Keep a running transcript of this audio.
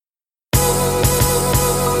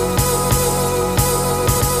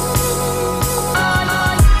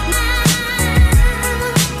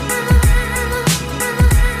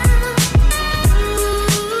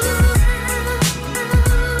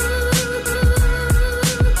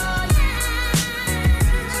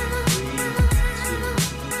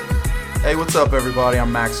Hey, what's up, everybody? I'm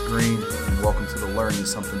Max Green, and welcome to the Learn You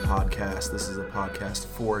Something podcast. This is a podcast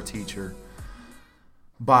for a teacher,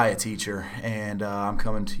 by a teacher, and I'm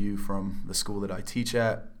coming to you from the school that I teach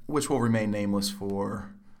at, which will remain nameless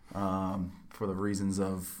for the reasons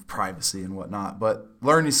of privacy and whatnot. But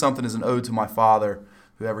Learn You Something is an ode to my father,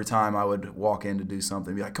 who every time I would walk in to do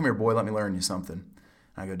something, be like, "Come here, boy, let me learn you something."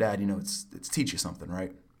 And I go, "Dad, it's teach you something,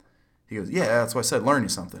 right?" He goes, "Yeah, that's what I said, learn you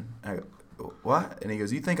something." And I go, "What?" And he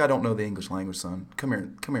goes, "You think I don't know the English language, son? Come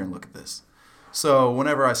here and look at this." So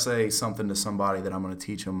whenever I say something to somebody that I'm going to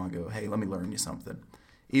teach them, I go, "Hey, let me learn you something."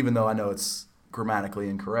 Even though I know it's grammatically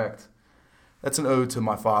incorrect. That's an ode to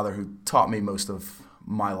my father, who taught me most of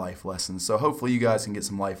my life lessons. So hopefully you guys can get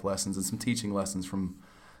some life lessons and some teaching lessons from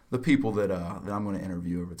the people that I'm going to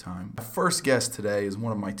interview over time. My first guest today is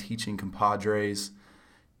one of my teaching compadres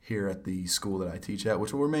here at the school that I teach at,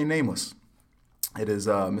 which will remain nameless. It is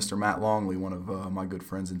Mr. Matt Longley, one of my good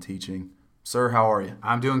friends in teaching. Sir, how are you?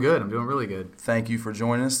 I'm doing good. I'm doing really good. Thank you for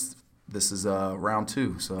joining us. This is round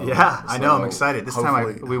 2. I know. I'm excited. This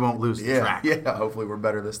time we won't lose the track. Yeah, hopefully we're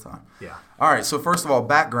better this time. Yeah. All right, so first of all,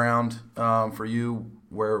 background for you.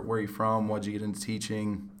 Where are you from? Why'd you get into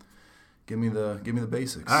teaching? Give me the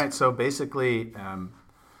basics. All right, so basically,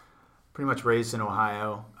 pretty much raised in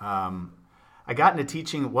Ohio. I got into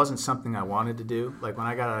teaching. It wasn't something I wanted to do. Like when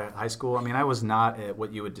I got out of high school, I was not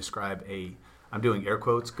what you would describe I'm doing air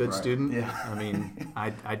quotes, good student. Yeah.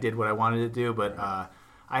 I did what I wanted to do, but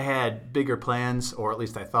I had bigger plans, or at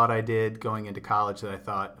least I thought I did, going into college. That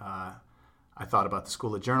I thought about the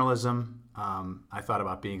School of Journalism. I thought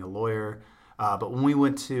about being a lawyer. But when we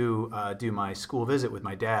went to do my school visit with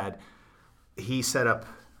my dad, he set up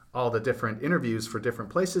all the different interviews for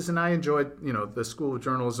different places, and I enjoyed, the School of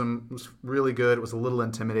Journalism was really good. It was a little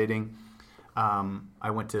intimidating.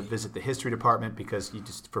 I went to visit the history department because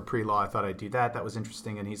for pre-law, I thought I'd do that. That was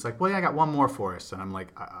interesting. And he's like, "Well, yeah, I got one more for us." And I'm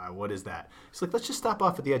like, "What is that?" He's like, "Let's just stop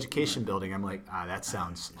off at the education building." I'm like, "That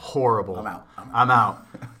sounds horrible. I'm out."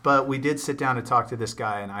 But we did sit down and talk to this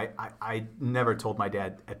guy, and I never told my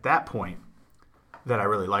dad at that point that I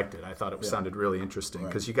really liked it. I thought it sounded really interesting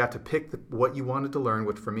because you got to pick what you wanted to learn,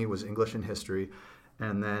 which for me was English and history.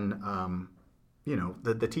 And then,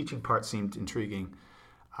 the teaching part seemed intriguing.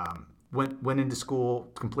 Went into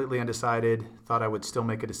school completely undecided, thought I would still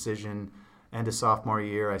make a decision. End of sophomore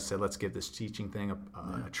year, I said, let's give this teaching thing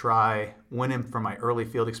a try. Went in from my early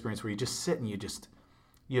field experience where you just sit and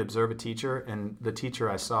you observe a teacher. And the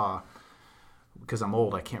teacher I saw, because I'm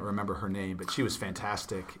old, I can't remember her name, but she was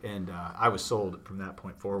fantastic. And I was sold from that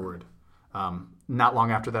point forward. Not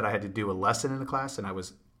long after that, I had to do a lesson in the class, and I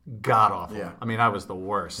was god-awful. Yeah. I was the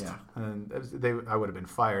worst. Yeah. And I would have been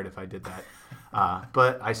fired if I did that.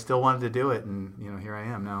 But I still wanted to do it, and here I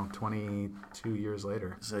am now, 22 years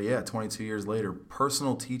later. So 22 years later,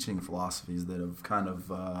 personal teaching philosophies that have kind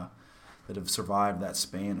of that have survived that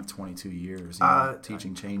span of 22 years.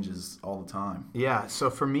 Teaching changes all the time. Yeah. So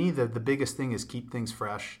for me, the biggest thing is keep things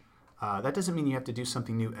fresh. That doesn't mean you have to do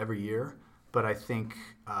something new every year, but I think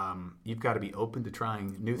you've got to be open to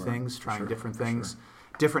trying new things, trying different things,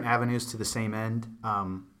 different avenues to the same end.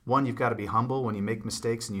 One, you've got to be humble when you make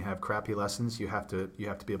mistakes and you have crappy lessons. You have to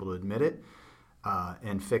be able to admit it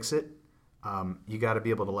and fix it. You got to be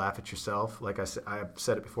able to laugh at yourself. Like I've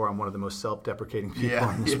said it before, I'm one of the most self-deprecating people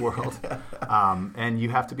in this world. And you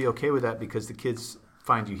have to be okay with that because the kids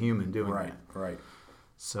find you human doing that. Right.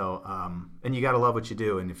 So, and you got to love what you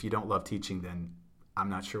do. And if you don't love teaching, then I'm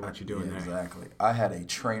not sure what you're doing there. Exactly. I had a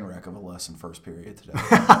train wreck of a lesson first period today.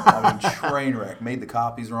 Train wreck. Made the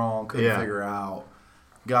copies wrong, couldn't figure out.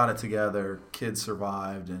 Got it together. Kids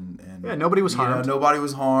survived, and nobody was harmed. Nobody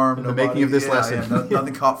was harmed. In the making of this lesson,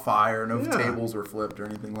 nothing caught fire. No tables were flipped or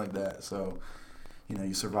anything like that. So,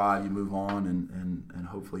 you survive, you move on, and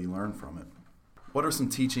hopefully you learn from it. What are some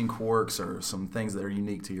teaching quirks or some things that are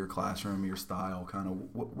unique to your classroom, your style? Kind of,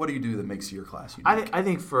 what do you do that makes your class unique? I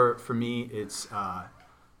think for me, it's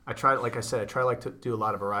I try to do a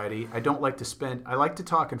lot of variety. I like to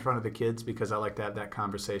talk in front of the kids because I like to have that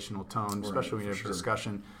conversational tone, especially when you have a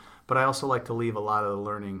discussion. But I also like to leave a lot of the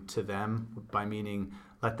learning to them, by meaning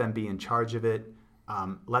let them be in charge of it.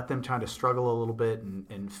 Let them try to struggle a little bit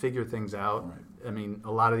and figure things out. Right.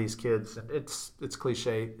 A lot of these kids, it's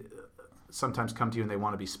cliche, sometimes come to you and they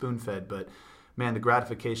want to be spoon-fed, but man, the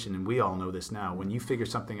gratification, and we all know this now, when you figure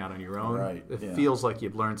something out on your own, it feels like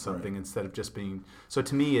you've learned something instead of just being... So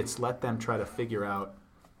to me, it's let them try to figure out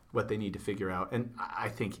what they need to figure out. And I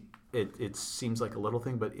think it seems like a little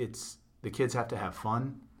thing, but the kids have to have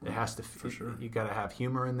fun. It has to... For sure. You got to have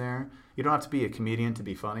humor in there. You don't have to be a comedian to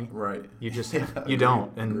be funny. Right. You just... you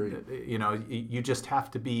don't. And, you just have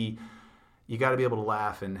to be... you got to be able to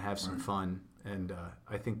laugh and have some fun. And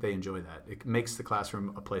I think they enjoy that. It makes the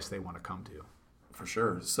classroom a place they want to come to. For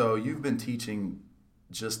sure. So you've been teaching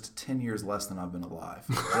just 10 years less than I've been alive,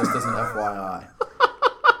 just as an FYI.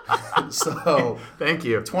 So thank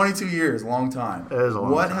you. 22 years, long time. It is a long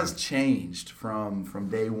time. What has changed from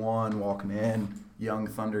day one, walking in, young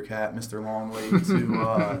Thundercat, Mr. Longley,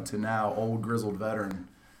 to now old grizzled veteran?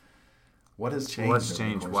 What has changed? What's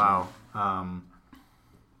changed? Wow.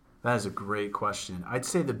 That is a great question. I'd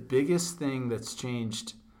say the biggest thing that's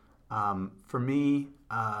changed for me,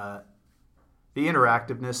 the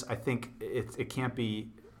interactiveness. I think it can't be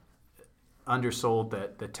undersold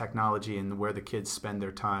that the technology and where the kids spend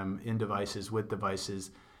their time in devices, with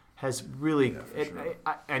devices, has really, sure.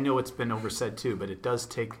 I know it's been oversaid too, but it does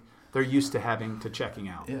take, they're used to having to checking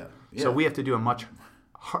out. Yeah. So we have to do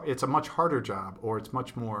it's a much harder job, or it's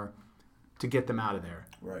much more to get them out of there.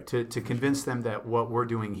 Right. To convince them that what we're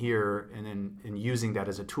doing here and using that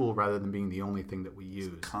as a tool rather than being the only thing that we use.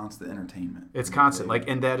 It's constant entertainment. It's constant.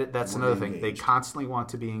 That's another thing. They constantly want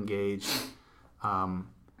to be engaged.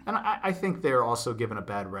 And I think they're also given a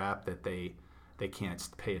bad rap that they can't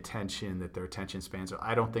pay attention, that their attention spans are.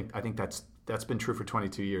 I think that's been true for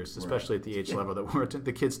 22 years, especially at the age level that we're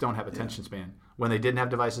the kids don't have attention span. When they didn't have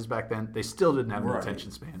devices back then, they still didn't have an attention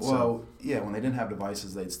span. Well, when they didn't have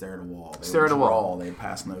devices, they'd stare at a wall. They'd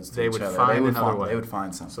pass notes to they each would other. Find another way. They would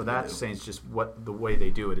find something. So that's saying just what the way they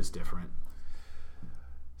do it is different.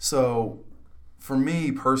 So for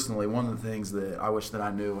me personally, one of the things that I wish that I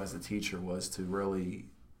knew as a teacher was to really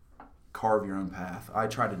carve your own path. I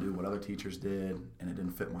tried to do what other teachers did, and it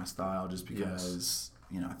didn't fit my style just because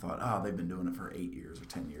I thought, they've been doing it for 8 years or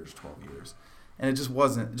 10 years, 12 years. And it just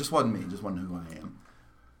wasn't me, it just wasn't who I am.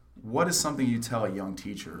 What is something you tell a young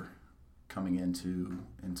teacher coming into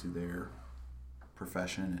their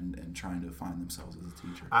profession and trying to find themselves as a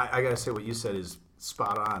teacher? I gotta say what you said is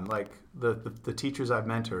spot on. Like the teachers I've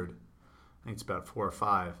mentored, I think it's about 4 or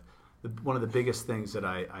 5, one of the biggest things that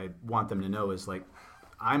I want them to know is like,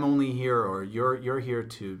 I'm only here, or you're here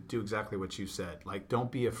to do exactly what you said. Like,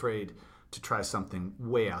 don't be afraid to try something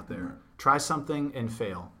way out there. Right. Try something and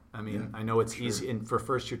fail. I mean, I know it's easy, and for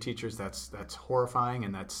first-year teachers, that's horrifying,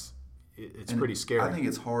 and it's pretty scary. I think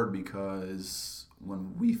it's hard because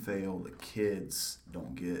when we fail, the kids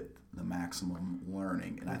don't get the maximum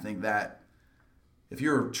learning, and I think that if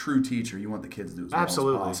you're a true teacher, you want the kids to do as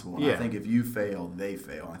well as possible. And I think if you fail, they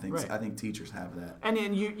fail. I think teachers have that.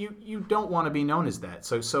 And you don't want to be known as that.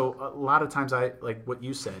 So a lot of times I like what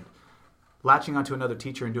you said, latching onto another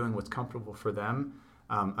teacher and doing what's comfortable for them.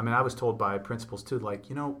 I was told by principals too, like,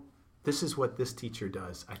 this is what this teacher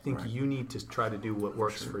does. I think you need to try to do what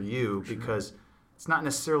works for you because it's not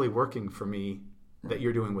necessarily working for me that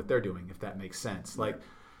you're doing what they're doing, if that makes sense. Like,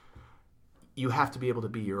 you have to be able to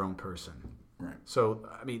be your own person. Right. So,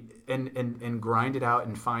 and grind it out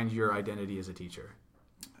and find your identity as a teacher.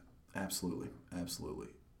 Absolutely.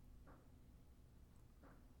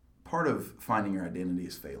 Part of finding your identity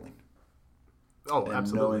is failing. Oh, and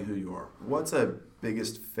absolutely. knowing who you are. What's a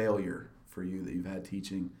biggest failure for you that you've had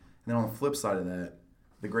teaching? And then on the flip side of that,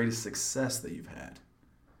 the greatest success that you've had?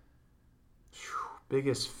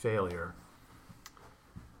 Biggest failure.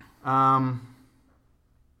 I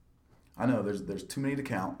know there's too many to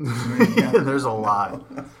count. There's a lot.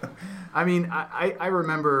 I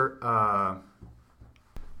remember.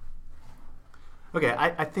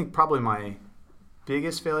 I think probably my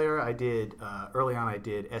biggest failure I did early on. I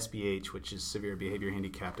did SBH, which is severe behavior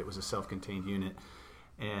handicapped. It was a self-contained unit,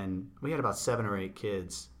 and we had about 7 or 8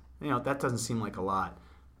 kids. That doesn't seem like a lot,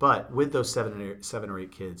 but with those 7 or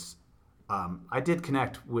 8 kids, I did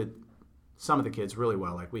connect with some of the kids really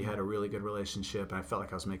well. Like, we had a really good relationship, and I felt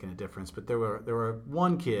like I was making a difference. But there were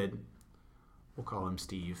one kid, we'll call him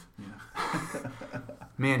Steve. Yeah.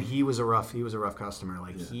 Man, he was a rough customer.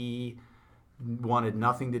 Like, he wanted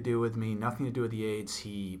nothing to do with me, nothing to do with the aides.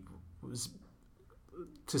 He was,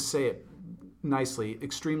 to say it nicely,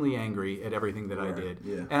 extremely angry at everything that I did.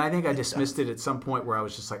 Yeah. And I think I dismissed it at some point where I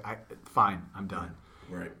was just like, fine, I'm done.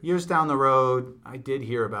 Right. Years down the road, I did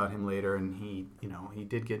hear about him later, and he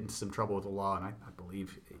did get into some trouble with the law, and I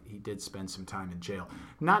believe he did spend some time in jail.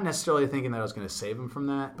 Not necessarily thinking that I was going to save him from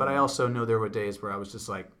that, but I also know there were days where I was just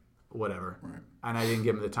like, whatever, and I didn't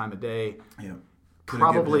give him the time of day. Yeah.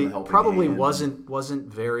 Probably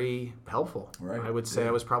wasn't very helpful. Right. I would say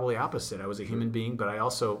I was probably opposite. I was a human being, but I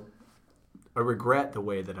regret the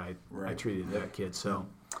way that I treated that kid. So.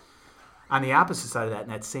 On the opposite side of that, in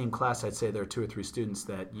that same class, I'd say there are 2 or 3 students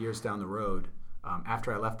that years down the road,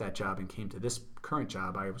 after I left that job and came to this current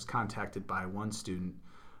job, I was contacted by one student,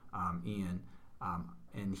 Ian,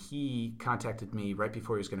 And he contacted me right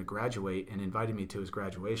before he was going to graduate and invited me to his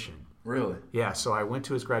graduation. Really? Yeah, so I went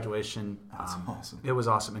to his graduation. That's awesome. It was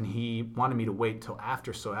awesome, and he wanted me to wait till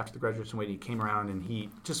after. So after the graduation wait, he came around and he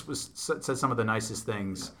just said some of the nicest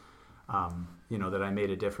things, that I made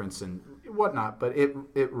a difference and whatnot. But it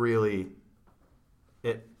really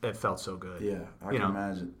felt so good. Yeah, I can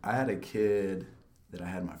imagine. I had a kid that I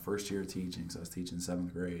had my first year of teaching, so I was teaching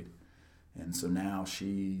 7th grade, and so now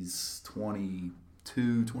she's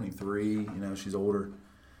 22, 23. She's older.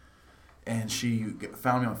 And she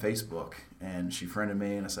found me on Facebook, and she friended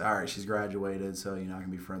me, and I said, all right, she's graduated, so, I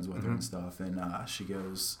can be friends with her and stuff. And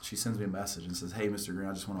she sends me a message and says, hey, Mr. Green,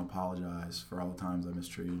 I just want to apologize for all the times I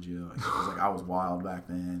mistreated you. She was like, I was wild back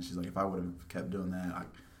then. She's like, if I would have kept doing that,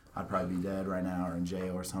 I'd probably be dead right now or in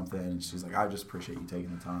jail or something. And she's like, I just appreciate you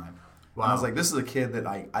taking the time. Wow. And I was like, this is a kid that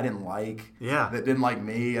I didn't like, that didn't like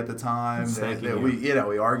me at the time.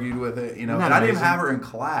 We argued with it, and I didn't have her in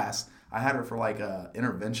class. I had her for like a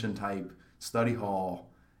intervention type study hall.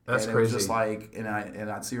 That's and crazy. It was just like, and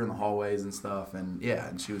I'd see her in the hallways and stuff, and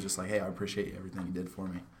and she was just like, hey, I appreciate everything you did for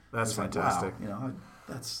me. That's fantastic. Like, wow,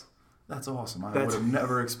 that's awesome. I would have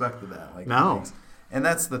never expected that. Like, no. Thanks. And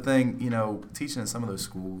that's the thing, teaching in some of those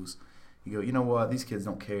schools, you go, you know what, these kids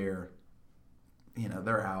don't care.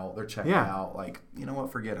 They're out. They're checked out. Like, you know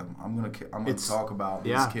what? Forget them. I'm gonna talk about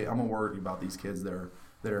these kids. I'm gonna worry about these kids that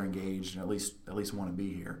are engaged and at least want to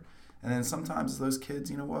be here. And then sometimes those kids,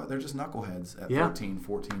 you know what? They're just knuckleheads at 13,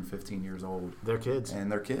 14, 15 years old. They're kids.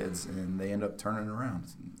 And they're kids, and they end up turning it around.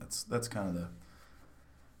 That's kind of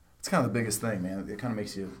the biggest thing, man. It kind of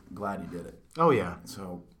makes you glad you did it. Oh yeah.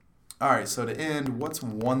 So, all right. So to end, what's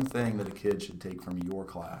one thing that a kid should take from your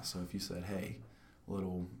class? So if you said, hey,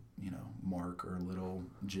 little Mark or little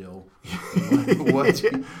Jill,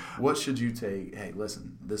 what should you take? Hey,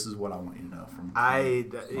 listen, this is what I want you to know from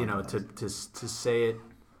to say it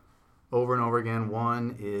over and over again.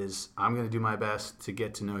 One is, I'm going to do my best to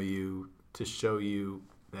get to know you, to show you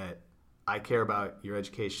that I care about your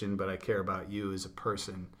education, but I care about you as a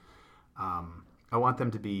person. I want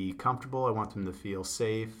them to be comfortable. I want them to feel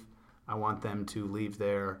safe. I want them to leave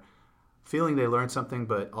there feeling they learned something,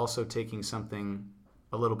 but also taking something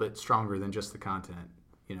a little bit stronger than just the content.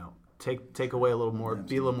 Take away a little more,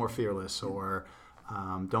 be a little more fearless, or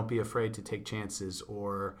don't be afraid to take chances,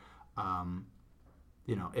 or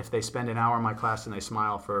if they spend an hour in my class and they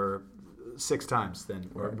smile for 6 times,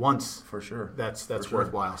 then or once, for sure, that's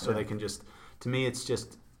worthwhile. So they can just, to me, it's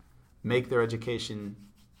just make their education,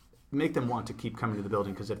 make them want to keep coming to the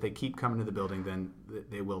building, because if they keep coming to the building, then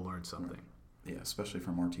they will learn something. Yeah, especially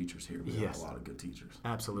from our teachers here. We have a lot of good teachers.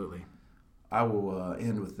 Absolutely. I will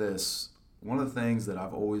end with this. One of the things that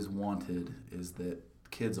I've always wanted is that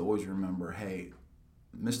kids always remember, hey,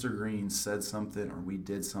 Mr. Green said something or we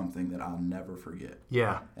did something that I'll never forget.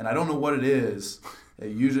 Yeah. And I don't know what it is.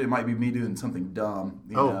 Usually it might be me doing something dumb.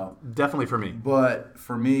 You know? Definitely for me. But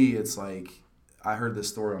for me, it's like, I heard this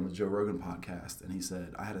story on the Joe Rogan podcast, and he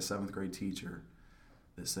said, I had a 7th grade teacher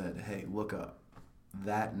that said, hey, look up.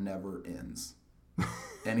 That never ends.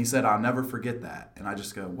 And he said, I'll never forget that. And I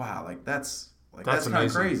just go, wow, that's kind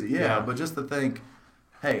of crazy. Yeah, but just to think,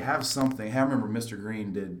 hey, have something. Hey, I remember Mr.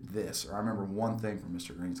 Green did this, or I remember one thing from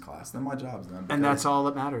Mr. Green's class. Then my job's done. And that's all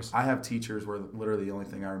that matters. I have teachers where literally the only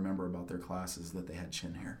thing I remember about their class is that they had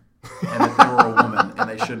chin hair. And that they were a woman and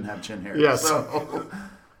they shouldn't have chin hair. Yes. So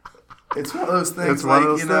it's one of those things. It's one of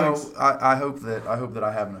those things. I hope that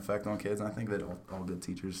I have an effect on kids, and I think that all good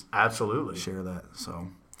teachers absolutely share that. So,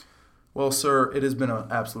 well, sir, it has been an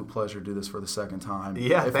absolute pleasure to do this for the 2nd time.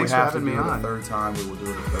 Yeah, thanks for having me on. If we have to do it a 3rd time, we will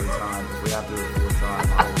do it a 3rd time. If we have to do it a 4th time,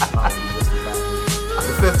 I will be just as happy.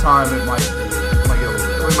 The 5th time, it might get a little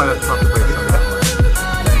bit. We might have to pump the brakes on that.